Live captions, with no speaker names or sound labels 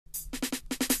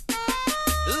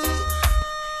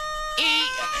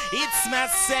my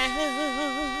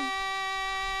sound,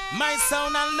 my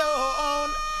sound alone,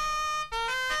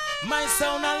 my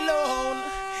sound alone,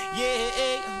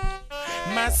 yeah,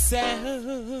 my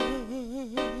sound,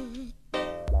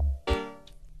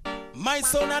 my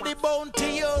son of the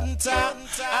bounty hunter,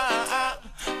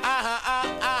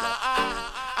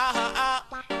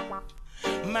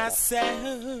 my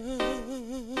sound,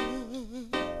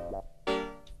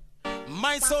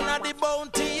 my son of the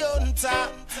bounty hunter,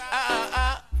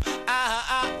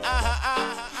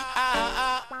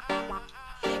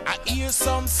 I hear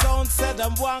some sound said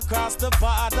them want cross the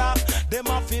border. Them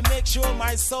have to make sure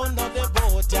my son not the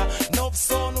boat, yeah. No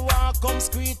son want come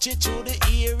screechy through the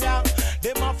area.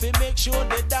 Them have to make sure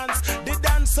the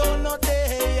dance on not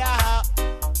there, yeah.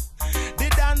 The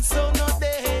dance on not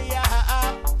there,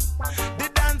 yeah. The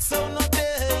dance on not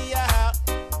there, yeah.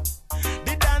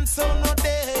 The dance on not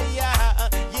there, yeah.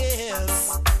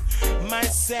 Yes,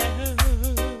 myself.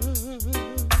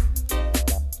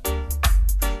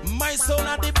 My son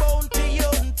of the bounty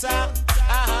hunter,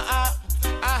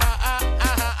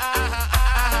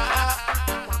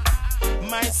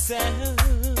 myself.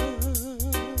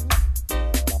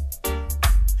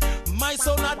 My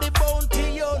son of the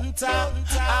bounty hunter,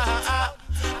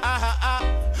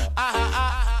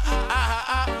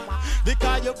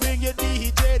 because you bring your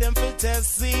DJ them fit to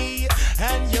see,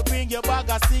 and you bring your bag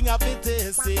of singer fit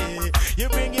to see. You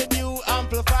bring your new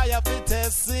amplifier fit to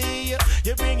see.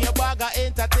 You bring your bag of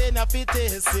entertainer fit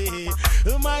to see.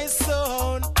 My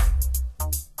son,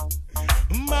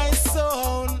 my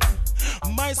son,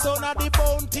 my son of the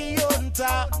bounty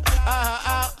hunter,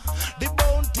 the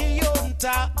bounty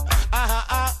hunter.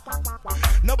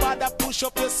 Nobody push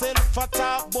up yourself for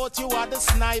top, but you are the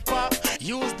sniper.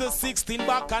 Use the 16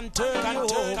 back and turn you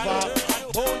over.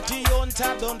 Bounty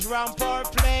hunter don't ramp or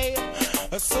play.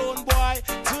 Son boy,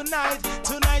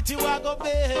 tonight you are go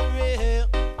bury.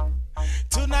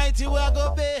 Tonight you are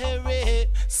go bury.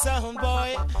 Sound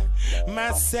boy,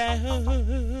 my sound.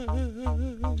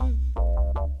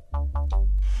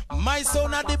 My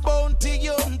son of the bounty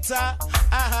hunter,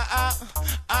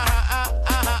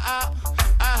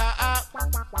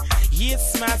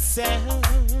 yes, my son.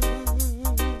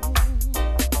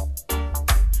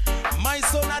 My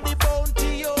son of the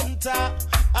bounty hunter,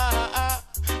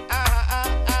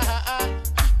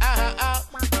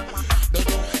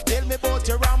 tell me about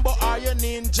your Rambo or your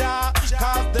ninja,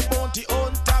 cause the bounty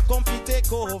hunter come fi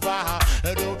take over.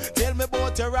 Tell me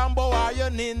about your Rambo or your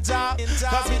ninja,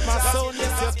 cause with my son,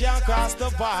 yes, you can't cross the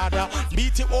border.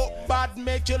 Beat you up bad,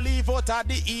 make you leave out of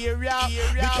the area,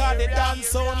 because the dance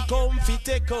sound come fi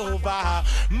take over.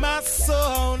 My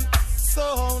son,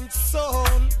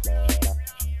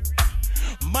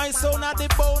 my son of the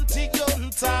bounty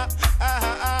hunter,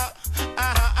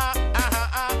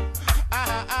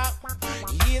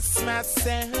 yes, my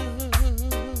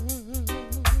son.